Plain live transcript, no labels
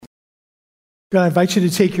I invite you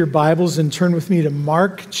to take your Bibles and turn with me to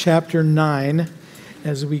Mark chapter 9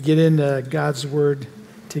 as we get into God's Word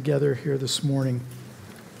together here this morning.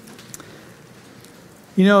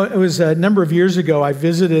 You know, it was a number of years ago I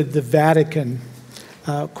visited the Vatican,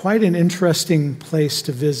 quite an interesting place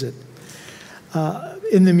to visit.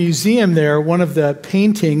 In the museum there, one of the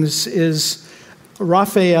paintings is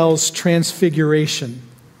Raphael's Transfiguration.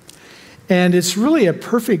 And it's really a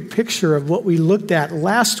perfect picture of what we looked at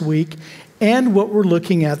last week and what we're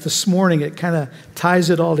looking at this morning. It kind of ties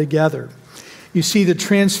it all together. You see the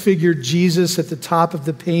transfigured Jesus at the top of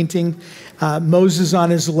the painting, Moses on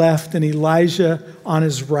his left and Elijah on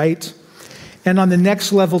his right. And on the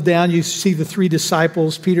next level down, you see the three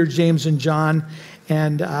disciples, Peter, James, and John,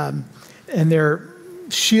 and they're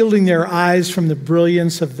shielding their eyes from the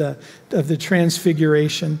brilliance of the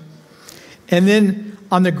transfiguration. And then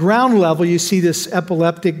on the ground level, you see this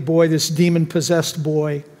epileptic boy, this demon-possessed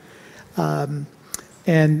boy.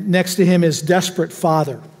 And next to him is desperate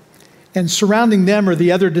father. And surrounding them are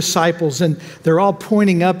the other disciples, and they're all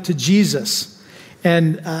pointing up to Jesus.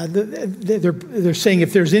 And they're saying,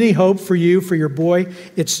 if there's any hope for you, for your boy,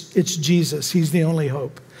 it's Jesus. He's the only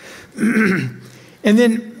hope. And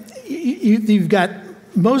then you've got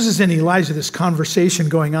Moses and Elijah, this conversation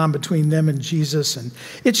going on between them and Jesus. And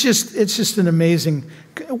it's just an amazing,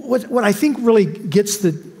 what I think really gets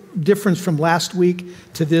the difference from last week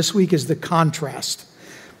to this week is the contrast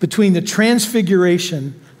between the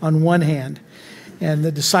transfiguration on one hand and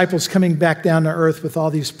the disciples coming back down to earth with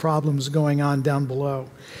all these problems going on down below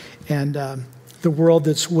and the world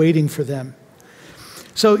that's waiting for them.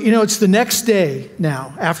 So, you know, it's the next day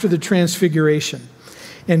now after the transfiguration.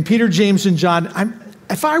 And Peter, James, and John,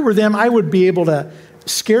 if I were them, I would be able to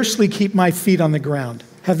scarcely keep my feet on the ground,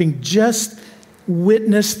 having just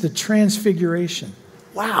witnessed the transfiguration.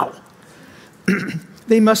 Wow.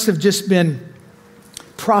 They must have just been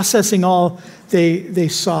processing all they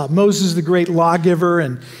saw. Moses, the great lawgiver,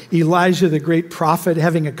 and Elijah, the great prophet,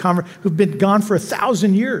 having a who've been gone for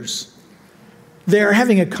 1,000 years. They're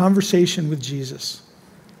having a conversation with Jesus.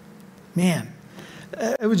 Man,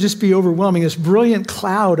 it would just be overwhelming. This brilliant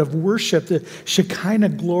cloud of worship, the Shekinah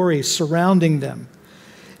glory surrounding them,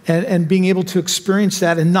 and being able to experience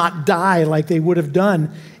that and not die like they would have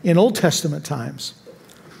done in Old Testament times.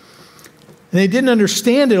 And they didn't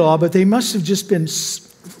understand it all, but they must have just been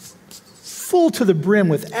full to the brim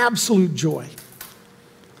with absolute joy.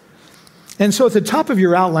 And so at the top of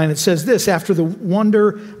your outline, it says this: after the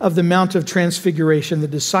wonder of the Mount of Transfiguration, the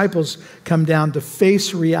disciples come down to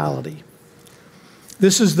face reality.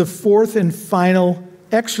 This is the fourth and final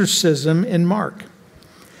exorcism in Mark.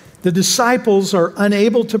 The disciples are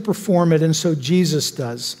unable to perform it, and so Jesus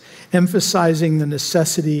does, emphasizing the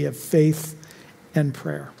necessity of faith and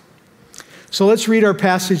prayer. So let's read our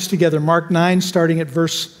passage together, Mark 9, starting at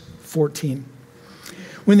verse 14.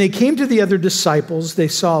 When they came to the other disciples, they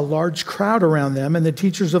saw a large crowd around them and the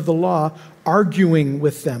teachers of the law arguing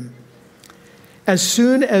with them. As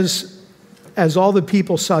soon as all the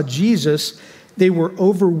people saw Jesus, they were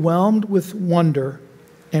overwhelmed with wonder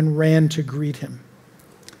and ran to greet him.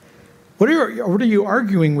 What are you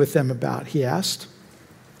arguing with them about? He asked.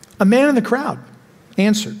 A man in the crowd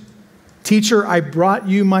answered, Teacher, I brought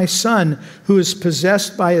you my son who is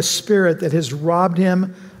possessed by a spirit that has robbed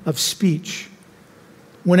him of speech.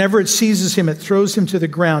 Whenever it seizes him, it throws him to the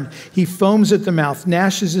ground. He foams at the mouth,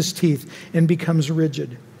 gnashes his teeth, and becomes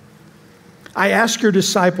rigid. I asked your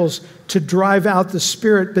disciples to drive out the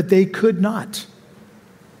spirit, but they could not.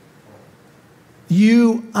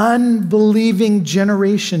 You unbelieving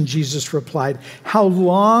generation, Jesus replied, how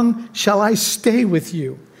long shall I stay with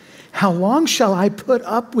you? How long shall I put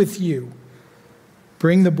up with you?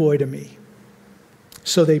 Bring the boy to me.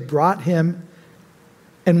 So they brought him,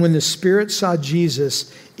 and when the spirit saw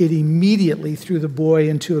Jesus, it immediately threw the boy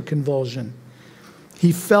into a convulsion.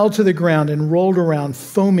 He fell to the ground and rolled around,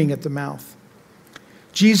 foaming at the mouth.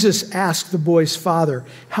 Jesus asked the boy's father,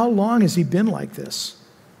 how long has he been like this?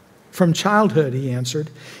 From childhood, he answered.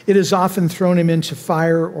 It has often thrown him into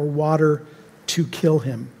fire or water to kill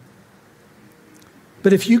him.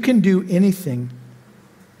 But if you can do anything,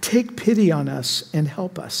 take pity on us and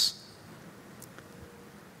help us.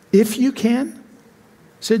 If you can,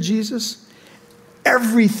 said Jesus,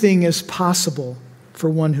 everything is possible for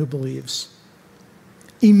one who believes.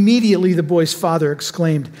 Immediately the boy's father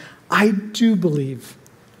exclaimed, I do believe.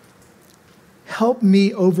 Help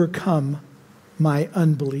me overcome my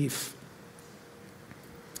unbelief.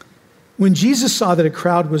 When Jesus saw that a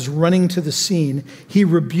crowd was running to the scene, he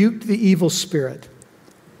rebuked the evil spirit.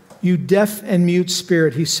 You deaf and mute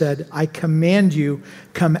spirit, he said, I command you,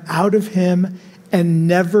 come out of him and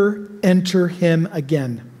never enter him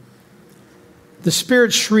again. The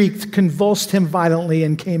spirit shrieked, convulsed him violently,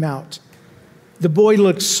 and came out. The boy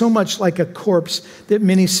looked so much like a corpse that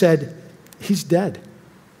many said, "He's dead."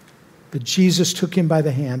 But Jesus took him by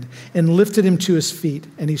the hand and lifted him to his feet,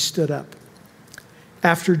 and he stood up.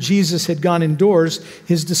 After Jesus had gone indoors,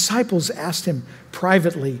 his disciples asked him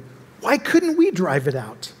privately, "Why couldn't we drive it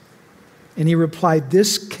out?" And he replied,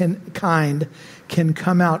 "This kind can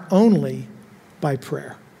come out only by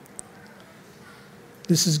prayer."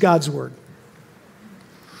 This is God's word.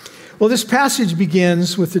 Well, this passage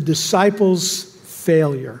begins with the disciples'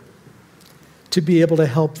 failure to be able to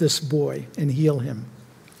help this boy and heal him.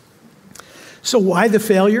 So why the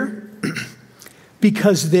failure?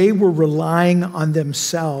 Because they were relying on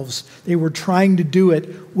themselves. They were trying to do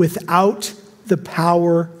it without the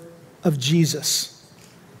power of Jesus.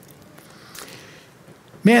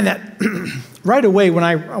 Man, that right away when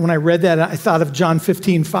I read that, I thought of John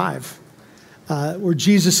 15:5, where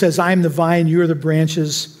Jesus says, "I am the vine, you are the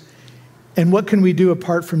branches." And what can we do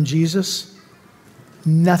apart from Jesus?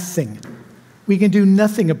 Nothing. We can do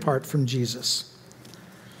nothing apart from Jesus.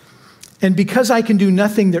 And because I can do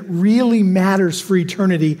nothing that really matters for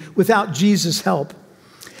eternity without Jesus' help,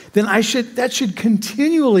 then that should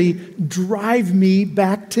continually drive me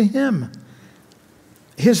back to him.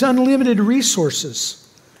 His unlimited resources,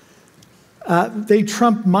 they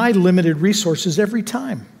trump my limited resources every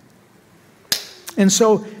time. And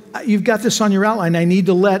so you've got this on your outline. I need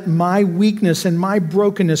to let my weakness and my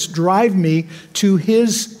brokenness drive me to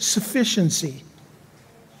his sufficiency.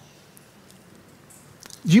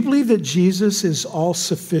 Do you believe that Jesus is all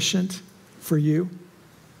sufficient for you?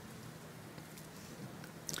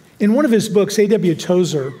 In one of his books, A.W.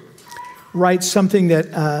 Tozer writes something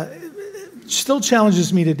that still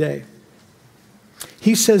challenges me today.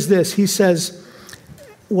 He says this, he says,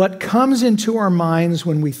 "What comes into our minds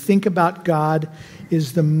when we think about God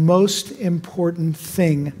is the most important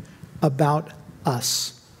thing about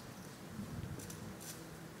us."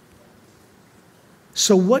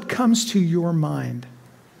 So what comes to your mind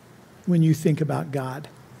when you think about God?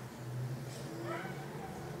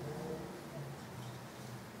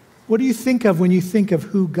 What do you think of when you think of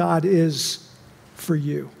who God is for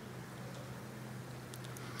you?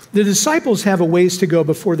 The disciples have a ways to go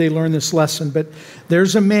before they learn this lesson, but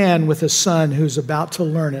there's a man with a son who's about to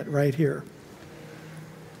learn it right here.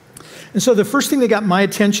 And so the first thing that got my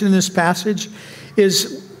attention in this passage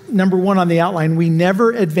is, number one on the outline, we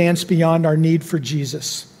never advance beyond our need for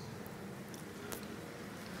Jesus.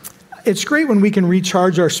 It's great when we can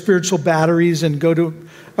recharge our spiritual batteries and go to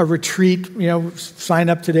a retreat, sign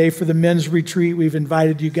up today for the men's retreat. We've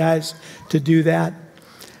invited you guys to do that,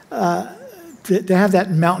 to have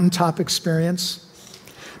that mountaintop experience.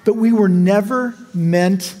 But we were never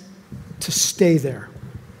meant to stay there.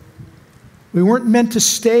 We weren't meant to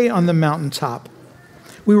stay on the mountaintop.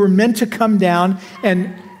 We were meant to come down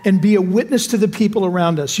and be a witness to the people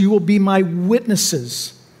around us. "You will be my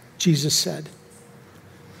witnesses," Jesus said.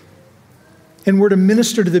 And we're to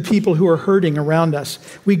minister to the people who are hurting around us.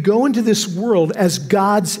 We go into this world as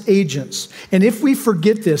God's agents. And if we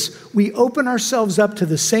forget this, we open ourselves up to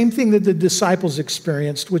the same thing that the disciples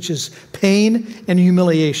experienced, which is pain and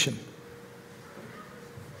humiliation.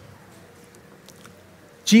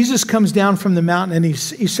 Jesus comes down from the mountain and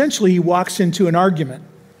he walks into an argument.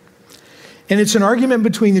 And it's an argument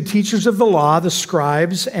between the teachers of the law, the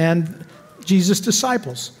scribes, and Jesus'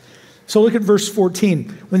 disciples. So look at verse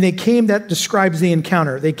 14. When they came, that describes the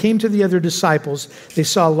encounter. They came to the other disciples. They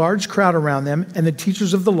saw a large crowd around them and the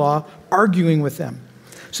teachers of the law arguing with them.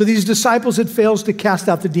 So these disciples had failed to cast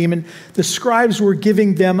out the demon. The scribes were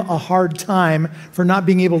giving them a hard time for not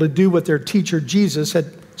being able to do what their teacher Jesus had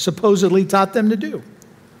supposedly taught them to do.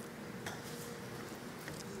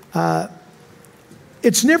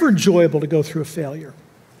 It's never enjoyable to go through a failure.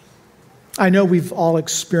 I know we've all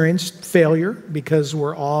experienced failure because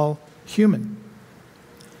we're all human.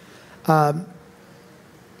 But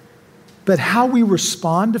how we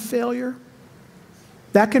respond to failure,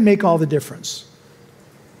 that can make all the difference.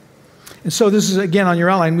 And so this is, again, on your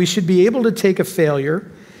outline, we should be able to take a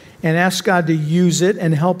failure and ask God to use it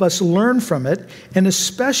and help us learn from it, and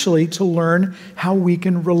especially to learn how we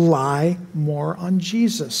can rely more on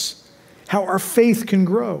Jesus, how our faith can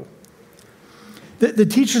grow. The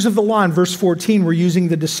teachers of the law in verse 14 were using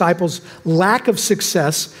the disciples' lack of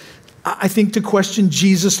success, I think, to question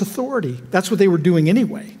Jesus' authority. That's what they were doing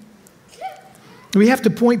anyway. We have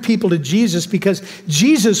to point people to Jesus because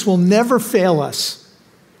Jesus will never fail us.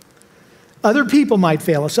 Other people might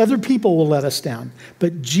fail us. Other people will let us down.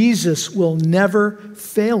 But Jesus will never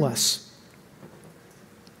fail us.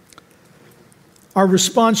 Our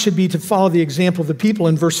response should be to follow the example of the people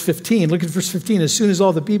in verse 15. Look at verse 15. As soon as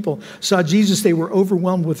all the people saw Jesus, they were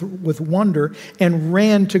overwhelmed with wonder and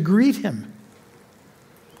ran to greet him.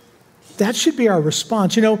 That should be our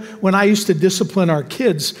response. You know, when I used to discipline our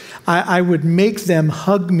kids, I would make them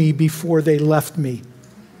hug me before they left me.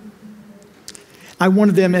 I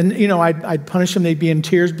wanted them, and you know, I'd punish them. They'd be in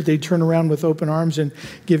tears, but they'd turn around with open arms and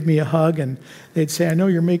give me a hug. And they'd say, I know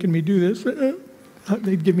you're making me do this.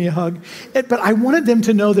 They'd give me a hug. But I wanted them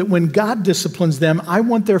to know that when God disciplines them, I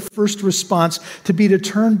want their first response to be to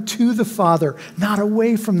turn to the Father, not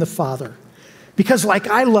away from the Father. Because like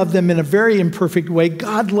I love them in a very imperfect way,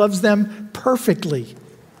 God loves them perfectly.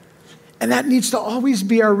 And that needs to always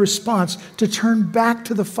be our response, to turn back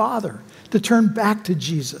to the Father, to turn back to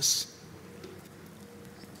Jesus.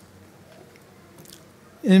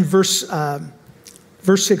 In verse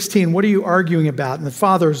 16, what are you arguing about? And the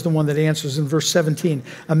Father is the one that answers. In verse 17,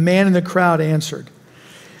 a man in the crowd answered,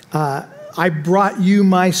 I brought you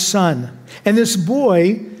my son. And this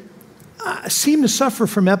boy seemed to suffer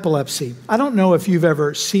from epilepsy. I don't know if you've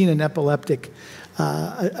ever seen an epileptic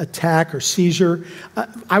attack or seizure.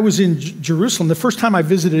 I was in Jerusalem. The first time I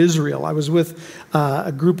visited Israel, I was with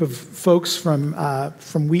a group of folks from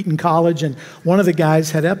Wheaton College, and one of the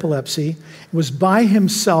guys had epilepsy, was by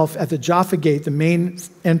himself at the Jaffa Gate, the main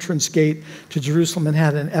entrance gate to Jerusalem, and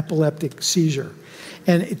had an epileptic seizure.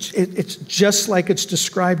 And it's just like it's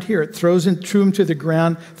described here. It threw him to the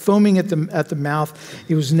ground, foaming at the mouth.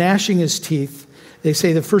 He was gnashing his teeth. They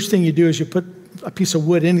say the first thing you do is you put a piece of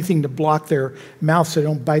wood, anything to block their mouth so they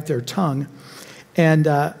don't bite their tongue. And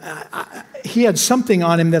he had something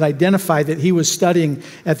on him that identified that he was studying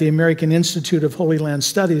at the American Institute of Holy Land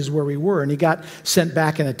Studies where we were, and he got sent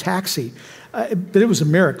back in a taxi. But it was a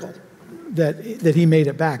miracle that he made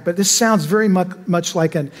it back. But this sounds very much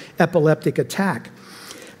like an epileptic attack.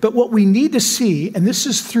 But what we need to see, and this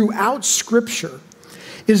is throughout Scripture,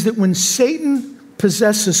 is that when Satan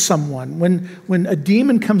possesses someone, when a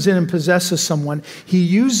demon comes in and possesses someone, he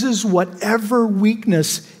uses whatever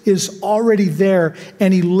weakness is already there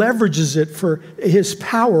and he leverages it for his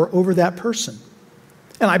power over that person.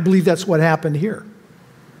 And I believe that's what happened here.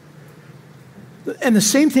 And the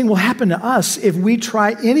same thing will happen to us if we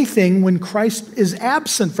try anything when Christ is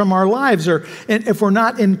absent from our lives, or if we're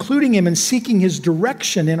not including him and seeking his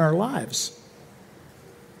direction in our lives.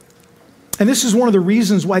 And this is one of the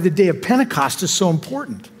reasons why the day of Pentecost is so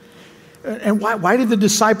important. And why did the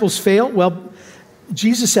disciples fail? Well,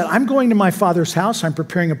 Jesus said, I'm going to my Father's house. I'm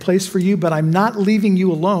preparing a place for you, but I'm not leaving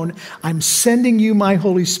you alone. I'm sending you my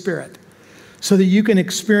Holy Spirit so that you can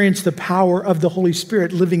experience the power of the Holy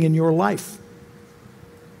Spirit living in your life.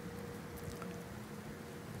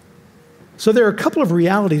 So there are a couple of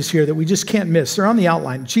realities here that we just can't miss. They're on the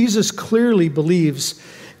outline. Jesus clearly believes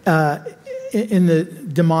in the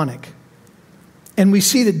demonic. And we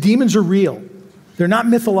see that demons are real. They're not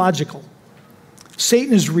mythological.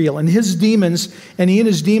 Satan is real, and his demons, and he and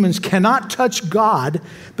his demons cannot touch God,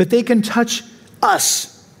 but they can touch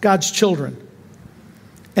us, God's children.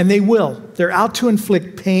 And they will. They're out to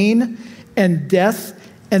inflict pain and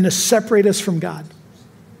death and to separate us from God.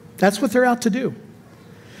 That's what they're out to do.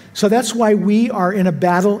 So that's why we are in a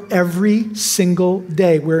battle every single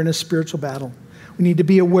day. We're in a spiritual battle. We need to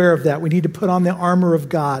be aware of that. We need to put on the armor of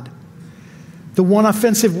God. The one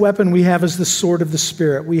offensive weapon we have is the sword of the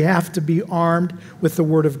Spirit. We have to be armed with the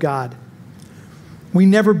Word of God. We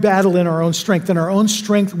never battle in our own strength. In our own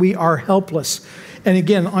strength, we are helpless. And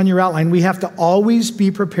again, on your outline, we have to always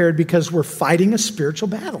be prepared because we're fighting a spiritual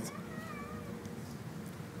battle.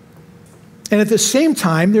 And at the same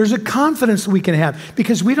time, there's a confidence that we can have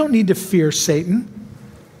because we don't need to fear Satan.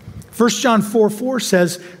 1 John 4:4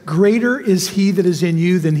 says, greater is he that is in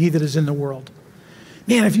you than he that is in the world.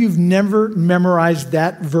 Man, if you've never memorized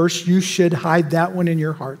that verse, you should hide that one in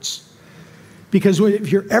your hearts. Because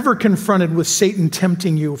if you're ever confronted with Satan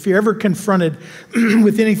tempting you, if you're ever confronted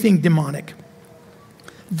with anything demonic,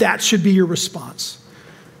 that should be your response.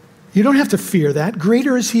 You don't have to fear that.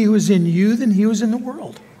 Greater is he who is in you than he who is in the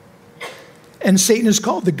world. And Satan is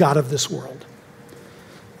called the god of this world.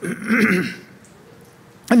 And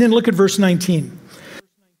then look at verse 19.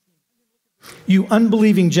 You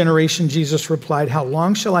unbelieving generation, Jesus replied, how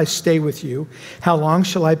long shall I stay with you? How long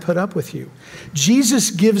shall I put up with you?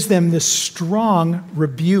 Jesus gives them this strong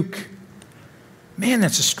rebuke. Man,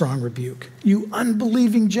 that's a strong rebuke. You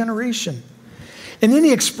unbelieving generation. And then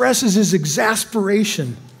he expresses his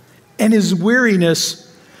exasperation and his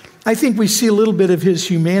weariness. I think we see a little bit of his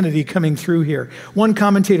humanity coming through here. One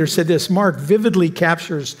commentator said this, Mark vividly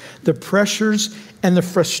captures the pressures and the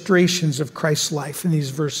frustrations of Christ's life in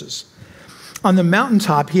these verses. On the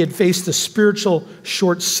mountaintop, he had faced the spiritual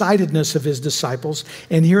short-sightedness of his disciples,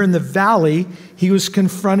 and here in the valley, he was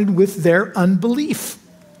confronted with their unbelief.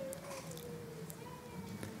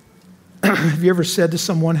 Have you ever said to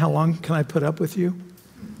someone, "How long can I put up with you?"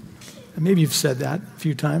 And maybe you've said that a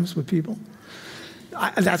few times with people.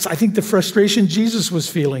 I think the frustration Jesus was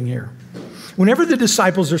feeling here. Whenever the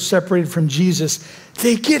disciples are separated from Jesus,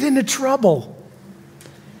 they get into trouble.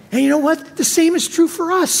 And you know what? The same is true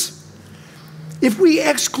for us. If we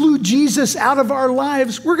exclude Jesus out of our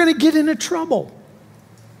lives, we're going to get into trouble.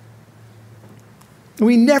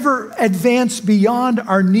 We never advance beyond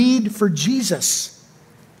our need for Jesus.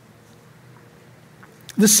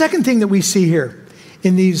 The second thing that we see here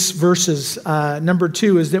in these verses, number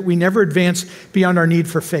 2, is that we never advance beyond our need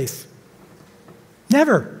for faith.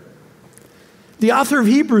 Never. The author of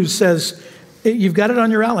Hebrews says, you've got it on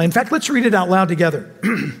your outline. In fact, let's read it out loud together.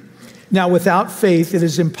 Now, without faith, it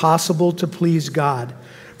is impossible to please God.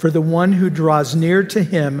 For the one who draws near to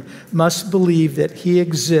him must believe that he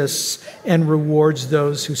exists and rewards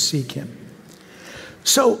those who seek him.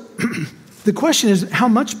 So the question is, how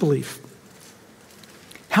much belief?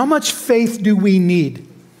 How much faith do we need?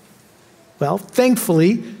 Well,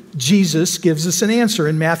 thankfully, Jesus gives us an answer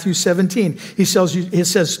in Matthew 17. He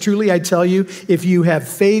says, "Truly I tell you, if you have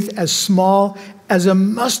faith as small as a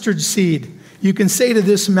mustard seed, you can say to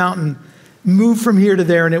this mountain, 'Move from here to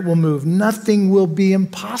there,' and it will move. Nothing will be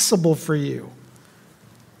impossible for you."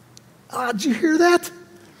 Did you hear that?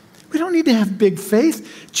 We don't need to have big faith.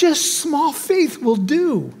 Just small faith will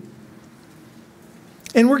do.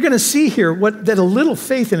 And we're going to see here that a little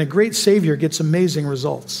faith in a great Savior gets amazing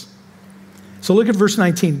results. So look at verse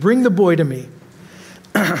 19. "Bring the boy to me."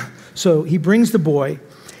 So he brings the boy,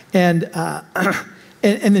 and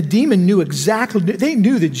the demon knew exactly, they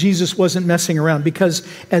knew that Jesus wasn't messing around, because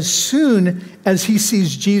as soon as he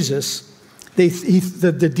sees Jesus,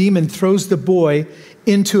 the demon throws the boy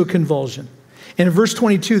into a convulsion. And in verse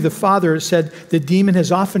 22, the father said, the demon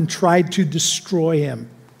has often tried to destroy him.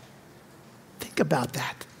 Think about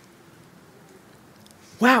that.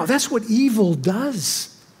 Wow, that's what evil does.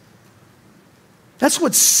 That's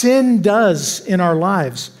what sin does in our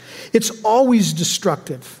lives. It's always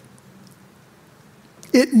destructive.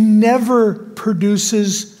 It never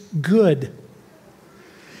produces good.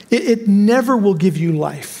 It never will give you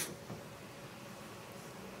life.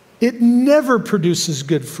 It never produces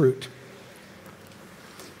good fruit.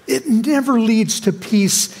 It never leads to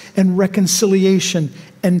peace and reconciliation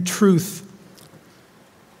and truth.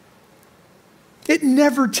 It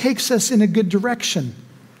never takes us in a good direction.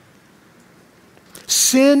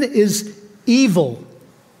 Sin is evil.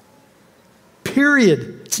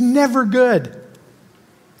 Period. It's never good.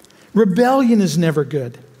 Rebellion is never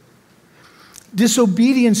good.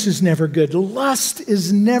 Disobedience is never good. Lust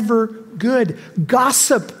is never good.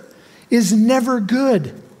 Gossip is never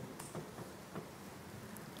good.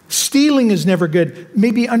 Stealing is never good.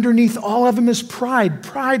 Maybe underneath all of them is pride.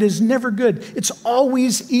 Pride is never good. It's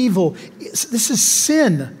always evil. This is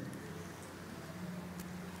sin.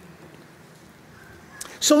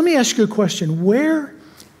 So let me ask you a question. Where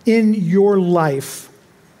in your life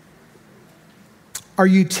are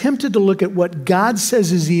you tempted to look at what God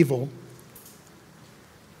says is evil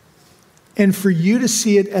and for you to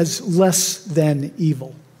see it as less than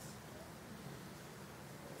evil?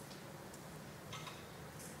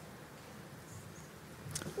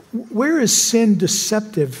 Where is sin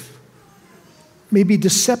deceptive, maybe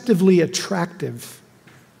deceptively attractive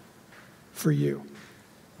for you?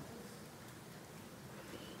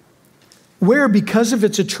 Where, because of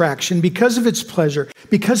its attraction, because of its pleasure,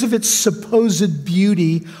 because of its supposed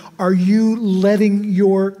beauty, are you letting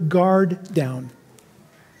your guard down?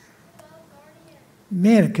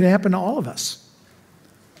 Man, it can happen to all of us.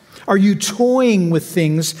 Are you toying with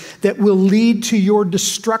things that will lead to your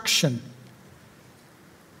destruction?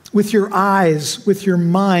 With your eyes, with your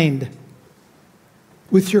mind,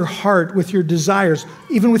 with your heart, with your desires,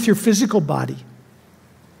 even with your physical body.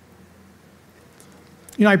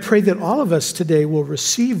 You know, I pray that all of us today will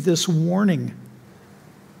receive this warning.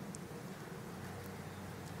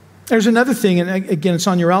 There's another thing, and again, it's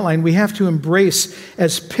on your outline. We have to embrace,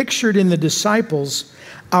 as pictured in the disciples,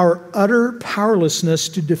 our utter powerlessness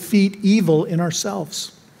to defeat evil in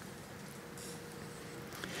ourselves.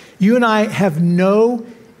 You and I have no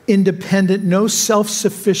independent, no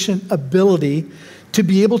self-sufficient ability to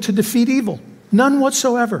be able to defeat evil. None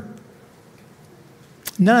whatsoever.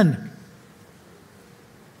 None.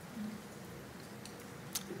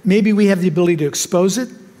 Maybe we have the ability to expose it.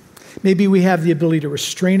 Maybe we have the ability to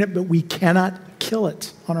restrain it, but we cannot kill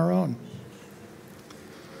it on our own.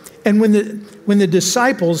 And when the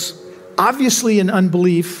disciples obviously in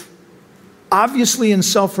unbelief, obviously in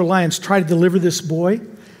self-reliance, try to deliver this boy,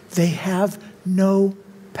 they have no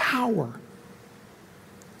power.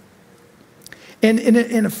 And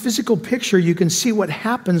in a physical picture, you can see what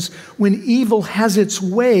happens when evil has its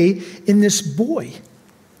way in this boy.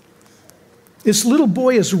 This little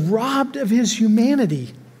boy is robbed of his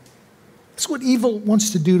humanity. That's what evil wants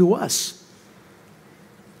to do to us.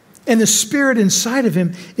 And the spirit inside of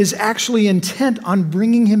him is actually intent on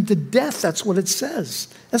bringing him to death. That's what it says.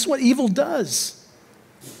 That's what evil does.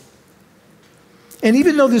 And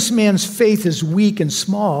even though this man's faith is weak and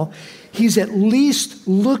small, he's at least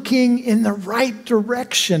looking in the right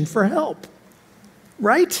direction for help,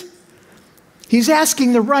 right? He's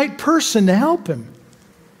asking the right person to help him.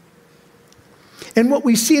 And what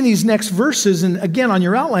we see in these next verses, and again on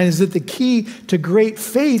your outline, is that the key to great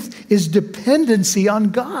faith is dependency on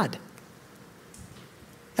God.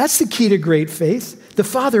 That's the key to great faith. The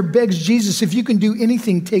Father begs Jesus, if you can do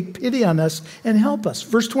anything, take pity on us and help us.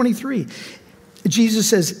 Verse 23, Jesus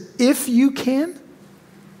says, if you can,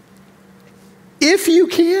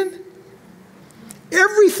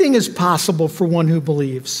 everything is possible for one who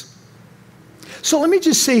believes. So let me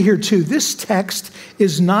just say here too, this text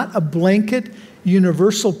is not a blanket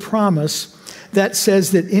universal promise that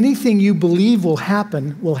says that anything you believe will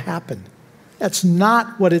happen, will happen. That's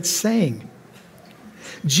not what it's saying.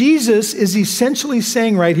 Jesus is essentially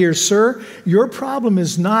saying right here, sir, your problem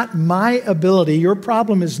is not my ability. Your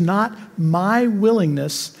problem is not my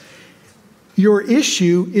willingness. Your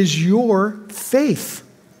issue is your faith.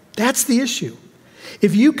 That's the issue.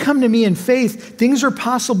 If you come to me in faith, things are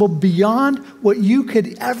possible beyond what you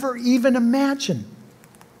could ever even imagine.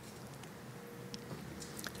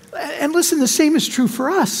 And listen, the same is true for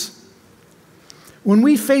us. When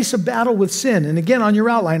we face a battle with sin, and again on your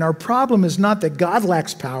outline, our problem is not that God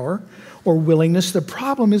lacks power or willingness. The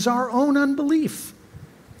problem is our own unbelief.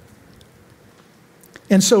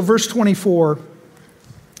 And so verse 24, I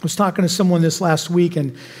was talking to someone this last week,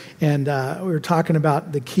 and we were talking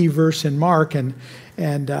about the key verse in Mark, and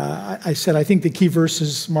I said, I think the key verse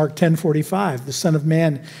is Mark 10:45. The Son of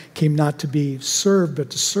Man came not to be served,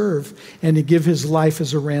 but to serve, and to give his life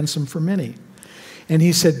as a ransom for many. And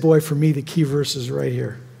he said, boy, for me, the key verse is right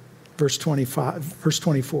here. Verse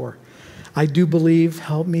 24. I do believe,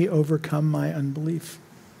 help me overcome my unbelief.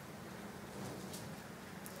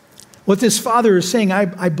 What this father is saying,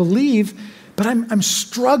 I believe, but I'm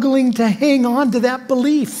struggling to hang on to that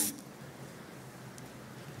belief.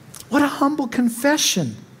 What a humble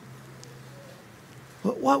confession.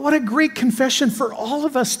 What a great confession for all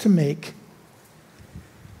of us to make.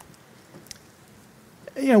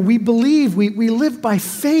 You know, we believe, we live by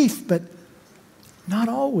faith, but not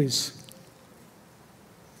always.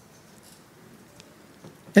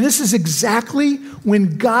 And this is exactly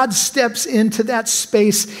when God steps into that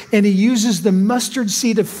space and he uses the mustard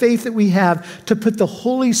seed of faith that we have to put the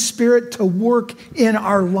Holy Spirit to work in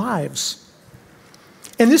our lives.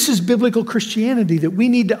 And this is biblical Christianity that we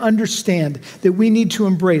need to understand, that we need to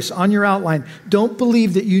embrace. On your outline, don't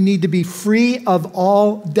believe that you need to be free of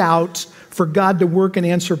all doubt for God to work and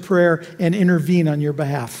answer prayer and intervene on your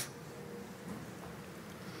behalf.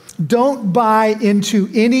 Don't buy into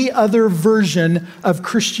any other version of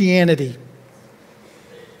Christianity.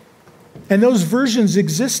 And those versions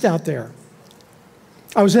exist out there.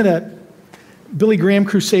 I was in a Billy Graham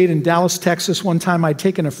crusade in Dallas, Texas. One time I'd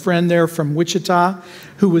taken a friend there from Wichita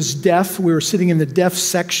who was deaf. We were sitting in the deaf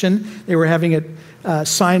section. They were having it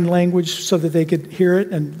sign language so that they could hear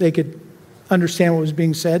it and they could understand what was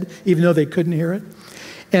being said, even though they couldn't hear it.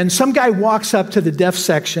 And some guy walks up to the deaf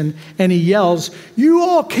section and he yells, "You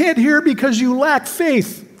all can't hear because you lack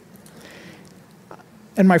faith."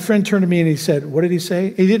 And my friend turned to me and he said, "What did he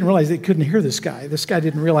say?" He didn't realize they couldn't hear this guy. This guy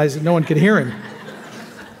didn't realize that no one could hear him.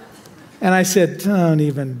 And I said, don't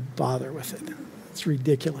even bother with it. It's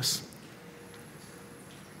ridiculous.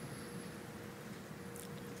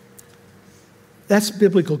 That's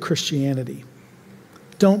biblical Christianity.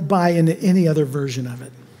 Don't buy into any other version of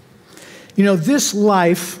it. You know, this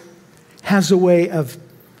life has a way of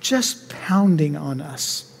just pounding on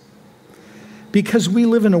us because we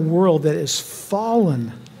live in a world that is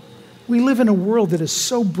fallen. We live in a world that is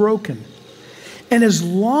so broken. And as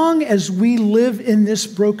long as we live in this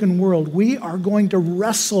broken world, we are going to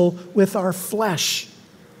wrestle with our flesh.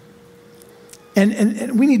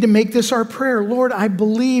 And we need to make this our prayer. Lord, I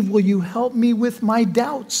believe, will you help me with my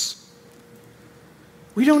doubts?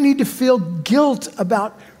 We don't need to feel guilt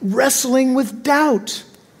about wrestling with doubt.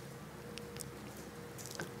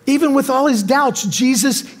 Even with all his doubts,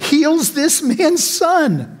 Jesus heals this man's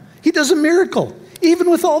son. He does a miracle, even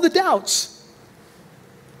with all the doubts.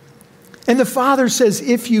 And the Father says,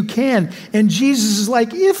 if you can. And Jesus is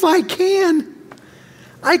like, if I can.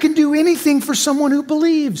 I can do anything for someone who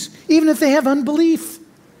believes, even if they have unbelief.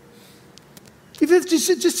 If it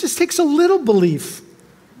just takes a little belief.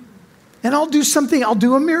 And I'll do something, I'll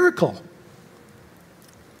do a miracle.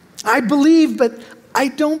 I believe, but I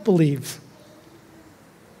don't believe.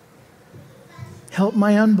 Help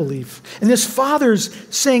my unbelief. And this Father's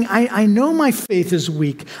saying, I know my faith is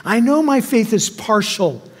weak. I know my faith is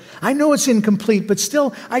partial. I know it's incomplete, but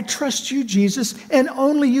still, I trust you, Jesus, and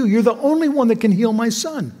only you. You're the only one that can heal my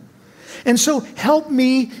son. And so help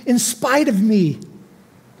me in spite of me.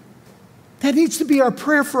 That needs to be our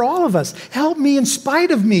prayer for all of us. Help me in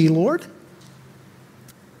spite of me, Lord.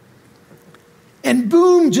 And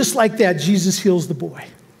boom, just like that, Jesus heals the boy.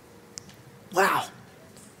 Wow.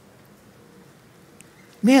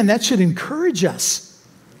 Man, that should encourage us.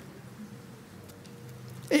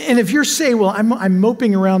 And if you're saying, well, I'm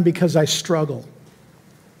moping around because I struggle.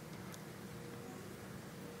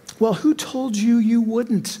 Well, who told you you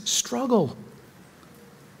wouldn't struggle?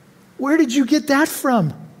 Where did you get that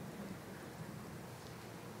from?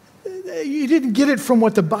 You didn't get it from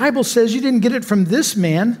what the Bible says. You didn't get it from this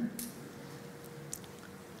man.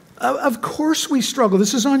 Of course we struggle.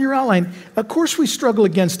 This is on your outline. Of course we struggle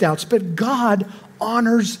against doubts, but God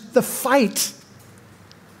honors the fight.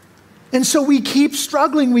 And so we keep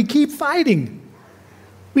struggling, we keep fighting.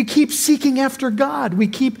 We keep seeking after God.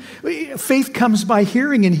 Faith comes by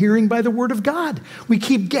hearing and hearing by the word of God. We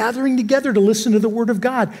keep gathering together to listen to the word of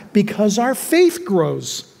God because our faith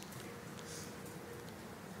grows.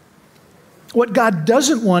 What God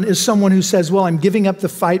doesn't want is someone who says, well, I'm giving up the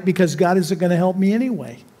fight because God isn't going to help me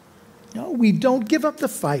anyway. No, we don't give up the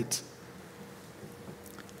fight.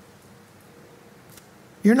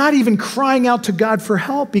 You're not even crying out to God for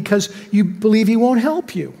help because you believe he won't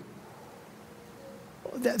help you.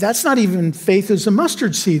 That's not even faith as a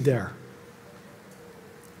mustard seed there.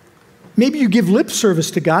 Maybe you give lip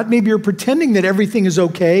service to God. Maybe you're pretending that everything is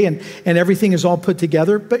okay and everything is all put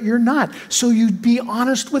together, but you're not. So you be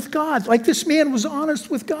honest with God, like this man was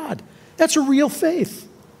honest with God. That's a real faith.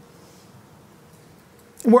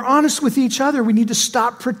 And we're honest with each other. We need to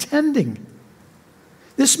stop pretending.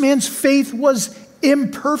 This man's faith was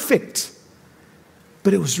imperfect,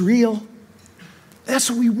 but it was real.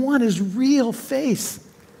 That's what we want, is real faith.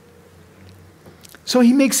 So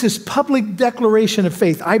he makes this public declaration of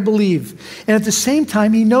faith, I believe. And at the same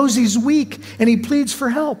time, he knows he's weak and he pleads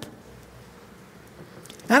for help.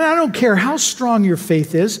 And I don't care how strong your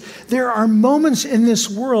faith is, there are moments in this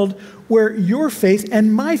world where your faith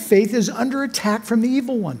and my faith is under attack from the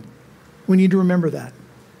evil one. We need to remember that.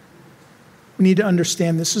 We need to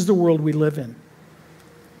understand this is the world we live in.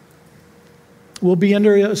 We'll be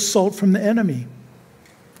under assault from the enemy.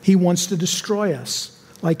 He wants to destroy us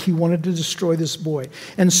like he wanted to destroy this boy.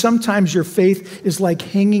 And sometimes your faith is like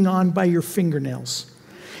hanging on by your fingernails.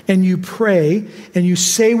 And you pray and you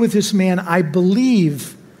say with this man, I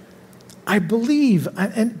believe.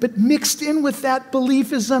 But mixed in with that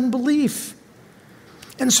belief is unbelief.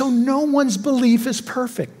 And so no one's belief is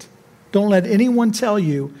perfect. Don't let anyone tell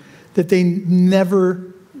you that they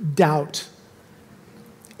never doubt.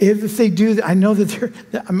 If they do, I know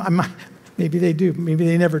that maybe they do. Maybe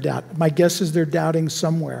they never doubt. My guess is they're doubting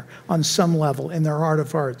somewhere on some level in their heart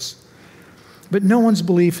of hearts. But no one's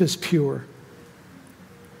belief is pure.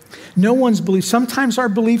 No one's belief. Sometimes our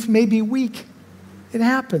belief may be weak. It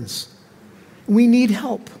happens. We need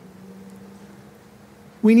help.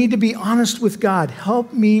 We need to be honest with God.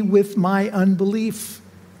 Help me with my unbelief.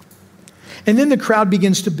 And then the crowd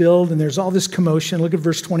begins to build, and there's all this commotion. Look at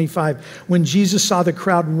verse 25. When Jesus saw the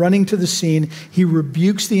crowd running to the scene, he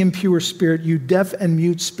rebukes the impure spirit. You deaf and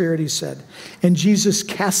mute spirit, he said. And Jesus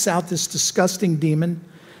casts out this disgusting demon,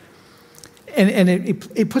 and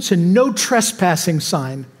it puts a no trespassing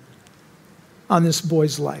sign on this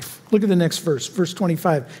boy's life. Look at the next verse. Verse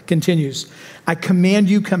 25 continues. I command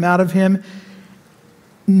you, come out of him.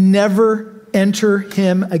 Never enter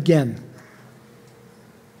him again.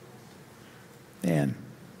 Man,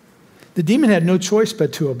 the demon had no choice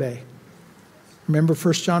but to obey. Remember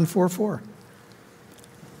 1 John 4:4.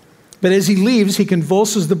 But as he leaves, he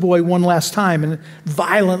convulses the boy one last time, and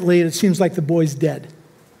violently, it seems like the boy's dead.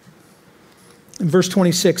 In verse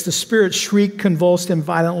 26, the spirit shrieked, convulsed him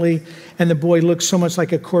violently, and the boy looked so much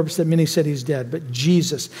like a corpse that many said he's dead. But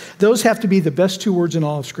Jesus, those have to be the best two words in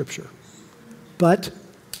all of Scripture. But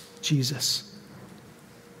Jesus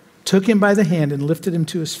took him by the hand and lifted him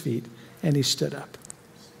to his feet, and he stood up.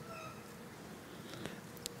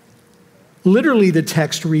 Literally, the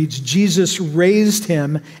text reads, Jesus raised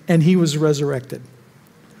him and he was resurrected.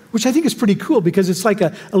 which I think is pretty cool because it's like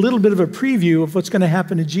a little bit of a preview of what's going to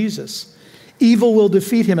happen to Jesus. Evil will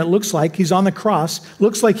defeat him, it looks like. He's on the cross,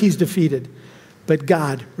 looks like he's defeated, but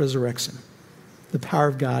God resurrects him. The power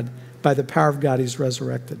of God, by the power of God, he's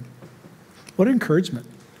resurrected. What encouragement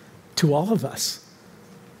to all of us.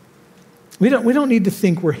 We don't need to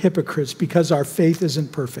think we're hypocrites because our faith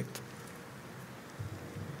isn't perfect.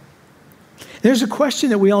 There's a question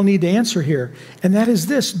that we all need to answer here, and that is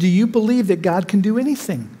this: do you believe that God can do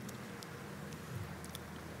anything?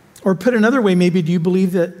 Or put another way, maybe, do you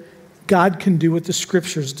believe that God can do what the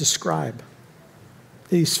scriptures describe?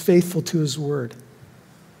 That he's faithful to his word?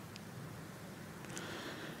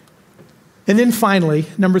 And then finally,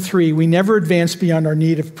 number 3, we never advance beyond our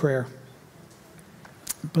need of prayer.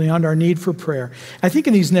 Beyond our need for prayer. I think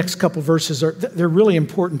in these next couple verses, they're really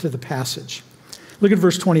important to the passage. Look at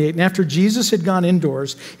verse 28. And after Jesus had gone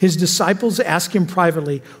indoors, his disciples asked him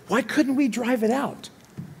privately, "Why couldn't we drive it out?"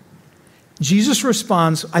 Jesus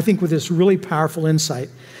responds, I think, with this really powerful insight.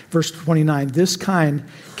 Verse 29, this kind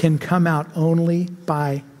can come out only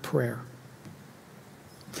by prayer.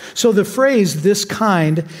 So the phrase, this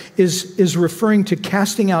kind, is referring to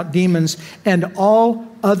casting out demons and all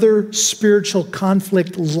other spiritual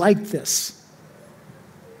conflict like this.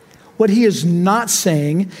 What he is not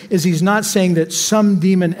saying is he's not saying that some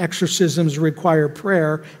demon exorcisms require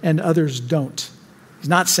prayer and others don't. He's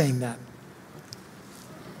not saying that.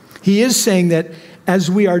 He is saying that as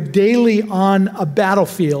we are daily on a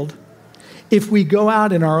battlefield, if we go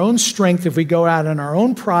out in our own strength, if we go out in our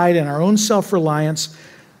own pride and our own self-reliance,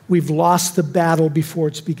 we've lost the battle before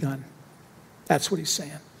it's begun. That's what he's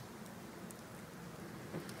saying.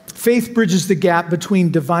 Faith bridges the gap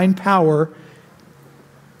between divine power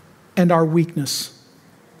and our weakness.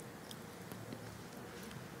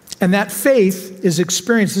 And that faith is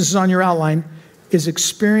experienced, this is on your outline, is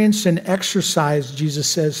experienced and exercised, Jesus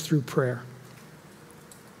says, through prayer.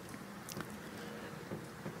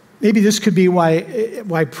 Maybe this could be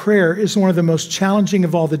why prayer is one of the most challenging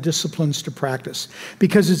of all the disciplines to practice.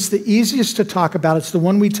 Because it's the easiest to talk about. It's the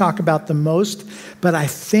one we talk about the most. But I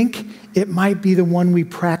think it might be the one we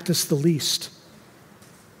practice the least.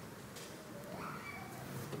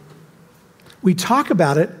 We talk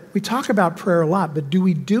about it. We talk about prayer a lot. But do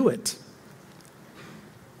we do it?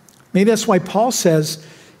 Maybe that's why Paul says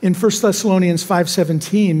in 1 Thessalonians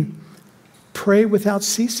 5:17, pray without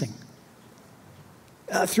ceasing.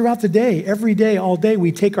 Throughout the day, every day, all day,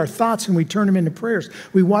 we take our thoughts and we turn them into prayers.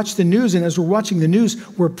 We watch the news, and as we're watching the news,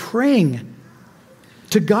 we're praying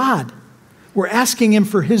to God. We're asking him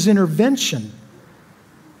for his intervention.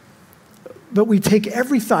 But we take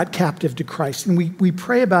every thought captive to Christ, and we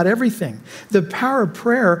pray about everything. The power of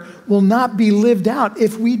prayer will not be lived out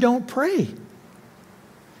if we don't pray.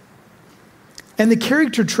 And the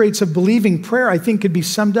character traits of believing prayer, I think, could be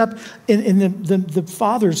summed up in the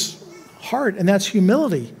Father's heart, and that's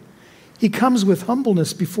humility. He comes with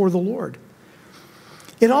humbleness before the Lord.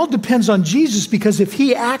 It all depends on Jesus, because if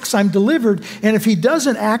he acts, I'm delivered, and if he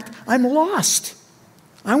doesn't act, I'm lost.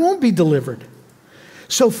 I won't be delivered.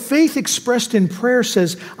 So faith expressed in prayer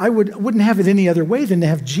says, I wouldn't have it any other way than to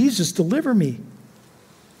have Jesus deliver me.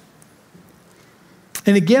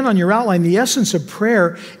 And again, on your outline, the essence of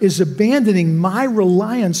prayer is abandoning my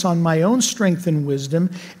reliance on my own strength and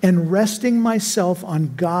wisdom and resting myself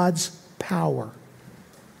on God's power.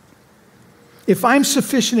 If I'm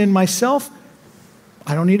sufficient in myself,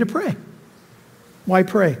 I don't need to pray. Why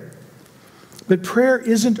pray? But prayer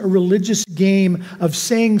isn't a religious game of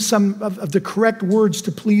saying some of the correct words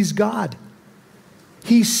to please God.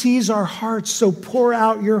 He sees our hearts, so pour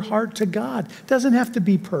out your heart to God. It doesn't have to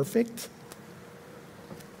be perfect.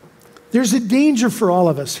 There's a danger for all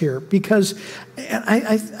of us here, because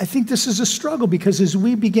I think this is a struggle, because as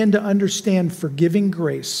we begin to understand forgiving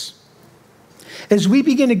grace, as we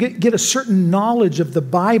begin to get a certain knowledge of the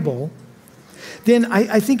Bible, then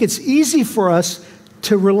I think it's easy for us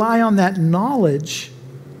to rely on that knowledge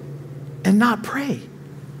and not pray.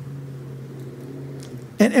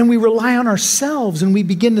 And we rely on ourselves, and we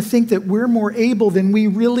begin to think that we're more able than we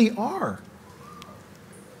really are.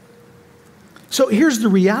 So here's the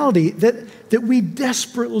reality, that we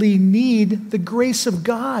desperately need the grace of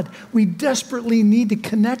God. We desperately need to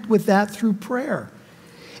connect with that through prayer.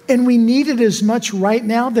 And we need it as much right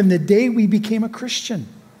now than the day we became a Christian.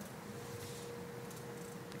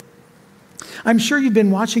 I'm sure you've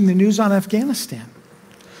been watching the news on Afghanistan.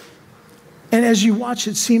 And as you watch,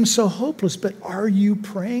 it seems so hopeless, but are you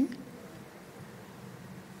praying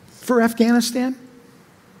for Afghanistan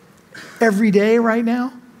every day right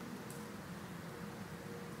now?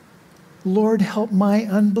 Lord, help my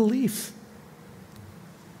unbelief.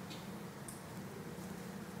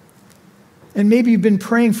 And maybe you've been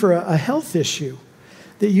praying for a health issue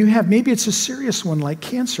that you have. Maybe it's a serious one like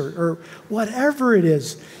cancer or whatever it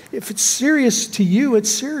is. If it's serious to you, it's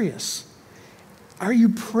serious. Are you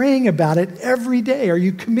praying about it every day? Are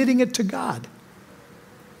you committing it to God?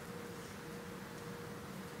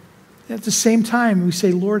 At the same time, we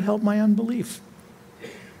say, Lord, help my unbelief.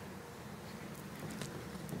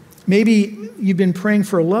 Maybe you've been praying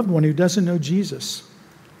for a loved one who doesn't know Jesus.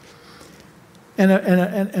 And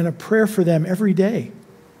a prayer for them every day.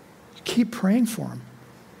 You keep praying for them.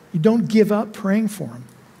 You don't give up praying for them.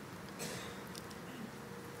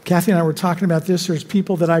 Kathy and I were talking about this. There's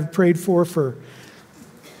people that I've prayed for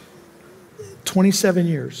 27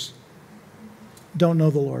 years. Don't know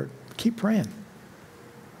the Lord. Keep praying.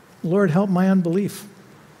 Lord, help my unbelief.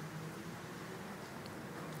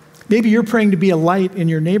 Maybe you're praying to be a light in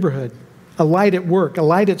your neighborhood, a light at work, a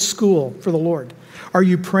light at school for the Lord. Are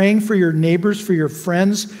you praying for your neighbors, for your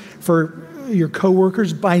friends, for your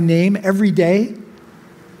coworkers by name every day?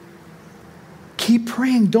 Keep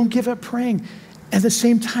praying. Don't give up praying. At the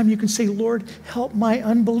same time, you can say, Lord, help my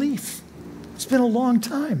unbelief. It's been a long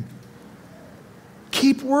time.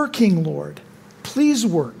 Keep working, Lord. Please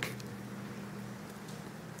work.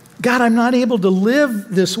 God, I'm not able to live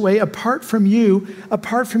this way apart from you,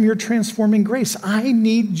 apart from your transforming grace. I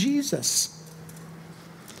need Jesus.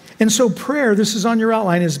 And so prayer, this is on your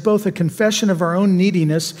outline, is both a confession of our own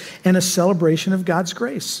neediness and a celebration of God's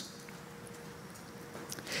grace.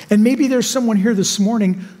 And maybe there's someone here this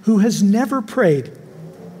morning who has never prayed.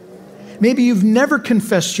 Maybe you've never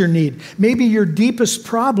confessed your need. Maybe your deepest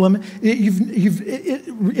problem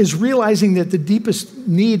is realizing that the deepest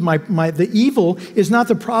need, the evil, is not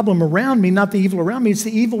the problem around me, not the evil around me, it's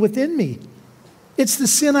the evil within me. It's the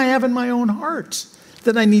sin I have in my own heart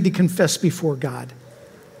that I need to confess before God.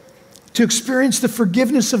 To experience the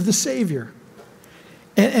forgiveness of the Savior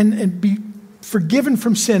and be forgiven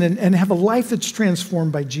from sin and have a life that's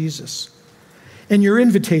transformed by Jesus. And your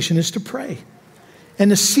invitation is to pray and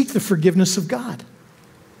to seek the forgiveness of God.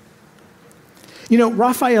 You know,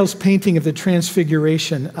 Raphael's painting of the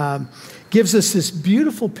Transfiguration gives us this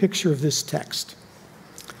beautiful picture of this text.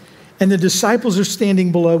 And the disciples are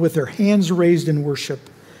standing below with their hands raised in worship.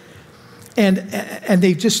 And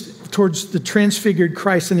they just, towards the transfigured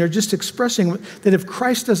Christ, and they're just expressing that if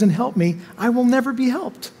Christ doesn't help me, I will never be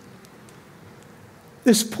helped.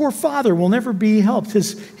 This poor father will never be helped.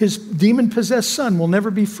 His demon-possessed son will never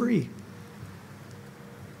be free.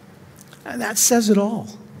 And that says it all.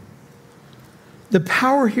 The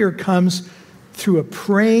power here comes through a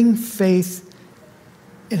praying faith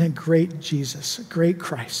in a great Jesus, a great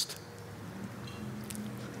Christ.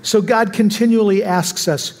 So God continually asks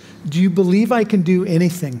us, do you believe I can do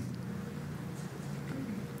anything?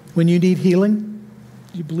 When you need healing,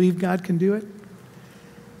 do you believe God can do it?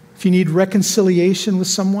 If you need reconciliation with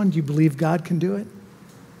someone, do you believe God can do it?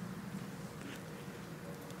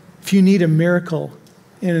 If you need a miracle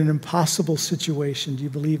in an impossible situation, do you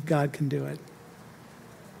believe God can do it?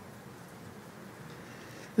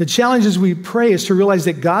 The challenge as we pray is to realize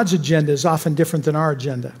that God's agenda is often different than our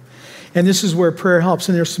agenda. And this is where prayer helps.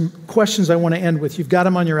 And there's some questions I want to end with. You've got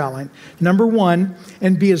them on your outline. Number one,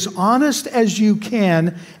 and be as honest as you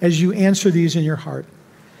can as you answer these in your heart.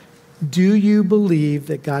 Do you believe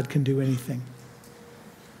that God can do anything?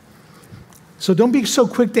 So don't be so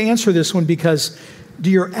quick to answer this one, because do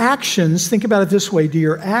your actions, think about it this way, do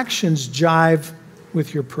your actions jive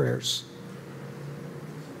with your prayers?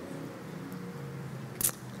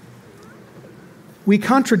 We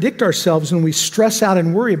contradict ourselves when we stress out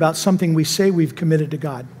and worry about something we say we've committed to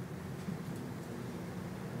God.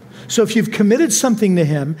 So if you've committed something to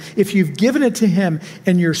Him, if you've given it to Him,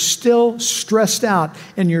 and you're still stressed out,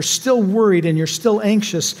 and you're still worried, and you're still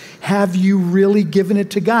anxious, have you really given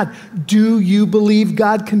it to God? Do you believe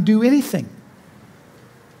God can do anything?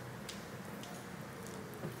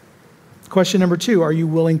 Question number two, are you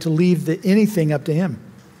willing to leave the anything up to Him?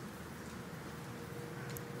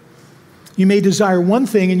 You may desire one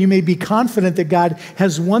thing, and you may be confident that God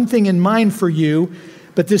has one thing in mind for you,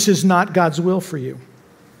 but this is not God's will for you.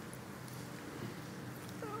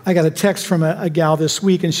 I got a text from a gal this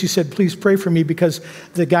week, and she said, please pray for me because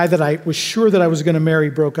the guy that I was sure that I was going to marry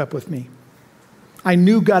broke up with me. I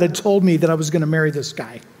knew God had told me that I was going to marry this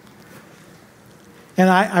guy. And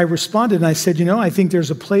I responded, and I said, I think there's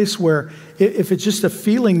a place where if it's just a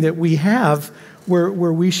feeling that we have where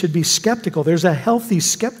we should be skeptical. There's a healthy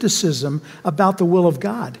skepticism about the will of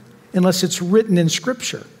God, unless it's written in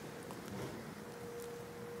Scripture.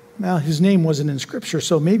 Well, his name wasn't in Scripture,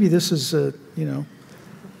 so maybe this is,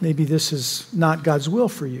 maybe this is not God's will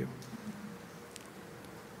for you.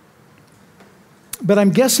 But I'm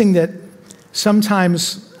guessing that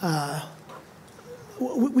Sometimes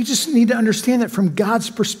we just need to understand that from God's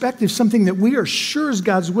perspective, something that we are sure is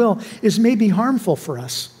God's will is maybe harmful for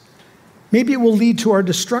us. Maybe it will lead to our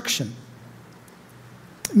destruction.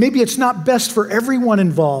 Maybe it's not best for everyone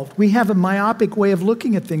involved. We have a myopic way of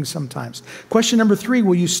looking at things sometimes. Question number 3,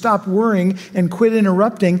 will you stop worrying and quit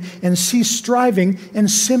interrupting and cease striving and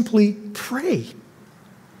simply pray?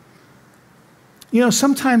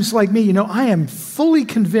 Sometimes like me, I am fully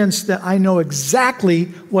convinced that I know exactly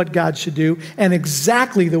what God should do and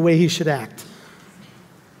exactly the way he should act.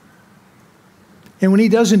 And when he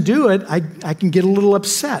doesn't do it, I can get a little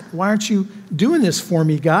upset. Why aren't you doing this for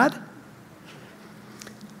me, God?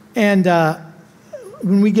 And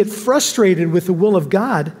when we get frustrated with the will of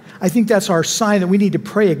God, I think that's our sign that we need to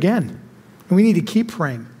pray again. And we need to keep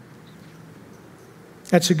praying.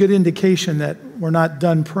 That's a good indication that we're not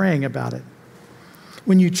done praying about it.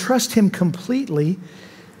 When you trust him completely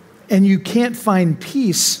and you can't find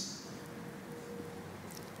peace,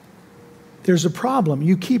 there's a problem.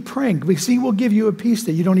 You keep praying because he will give you a peace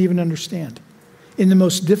that you don't even understand in the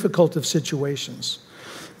most difficult of situations.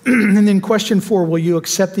 And then question 4, will you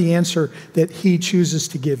accept the answer that he chooses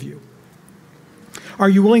to give you? Are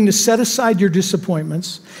you willing to set aside your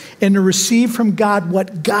disappointments and to receive from God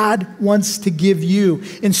what God wants to give you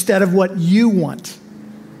instead of what you want?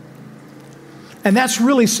 And that's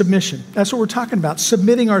really submission. That's what we're talking about,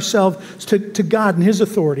 submitting ourselves to God and his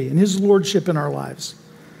authority and his lordship in our lives.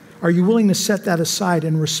 Are you willing to set that aside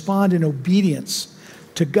and respond in obedience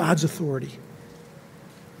to God's authority?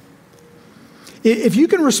 If you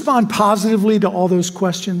can respond positively to all those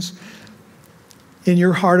questions, in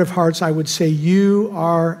your heart of hearts, I would say you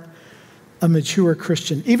are a mature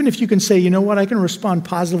Christian. Even if you can say, you know what, I can respond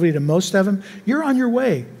positively to most of them, you're on your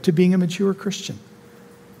way to being a mature Christian.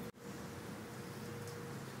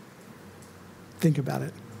 Think about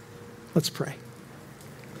it. Let's pray.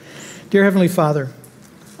 Dear Heavenly Father,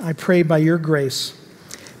 I pray by your grace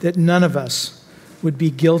that none of us would be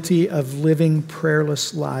guilty of living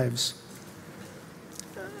prayerless lives.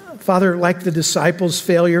 Father, like the disciples,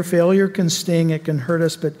 failure can sting, it can hurt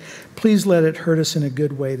us, but please let it hurt us in a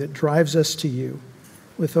good way that drives us to you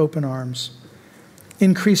with open arms.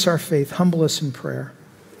 Increase our faith, humble us in prayer.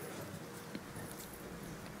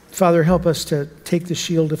 Father, help us to take the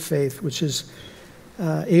shield of faith, which is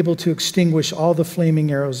able to extinguish all the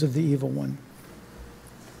flaming arrows of the evil one.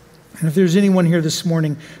 And if there's anyone here this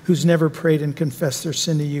morning who's never prayed and confessed their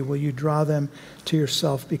sin to you, will you draw them to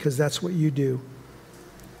yourself, because that's what you do.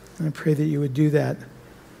 And I pray that you would do that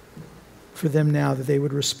for them now, that they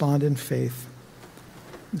would respond in faith.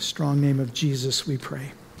 In the strong name of Jesus, we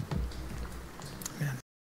pray. Amen.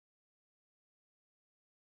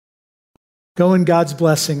 Go in God's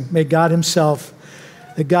blessing. May God himself,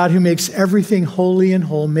 the God who makes everything holy and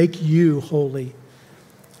whole, make you holy,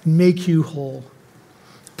 make you whole,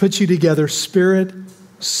 put you together, spirit,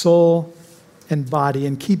 soul, and body,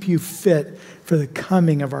 and keep you fit for the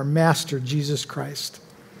coming of our Master, Jesus Christ.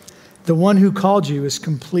 The one who called you is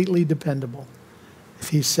completely dependable. If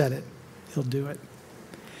he said it, he'll do it.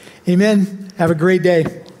 Amen. Have a great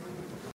day.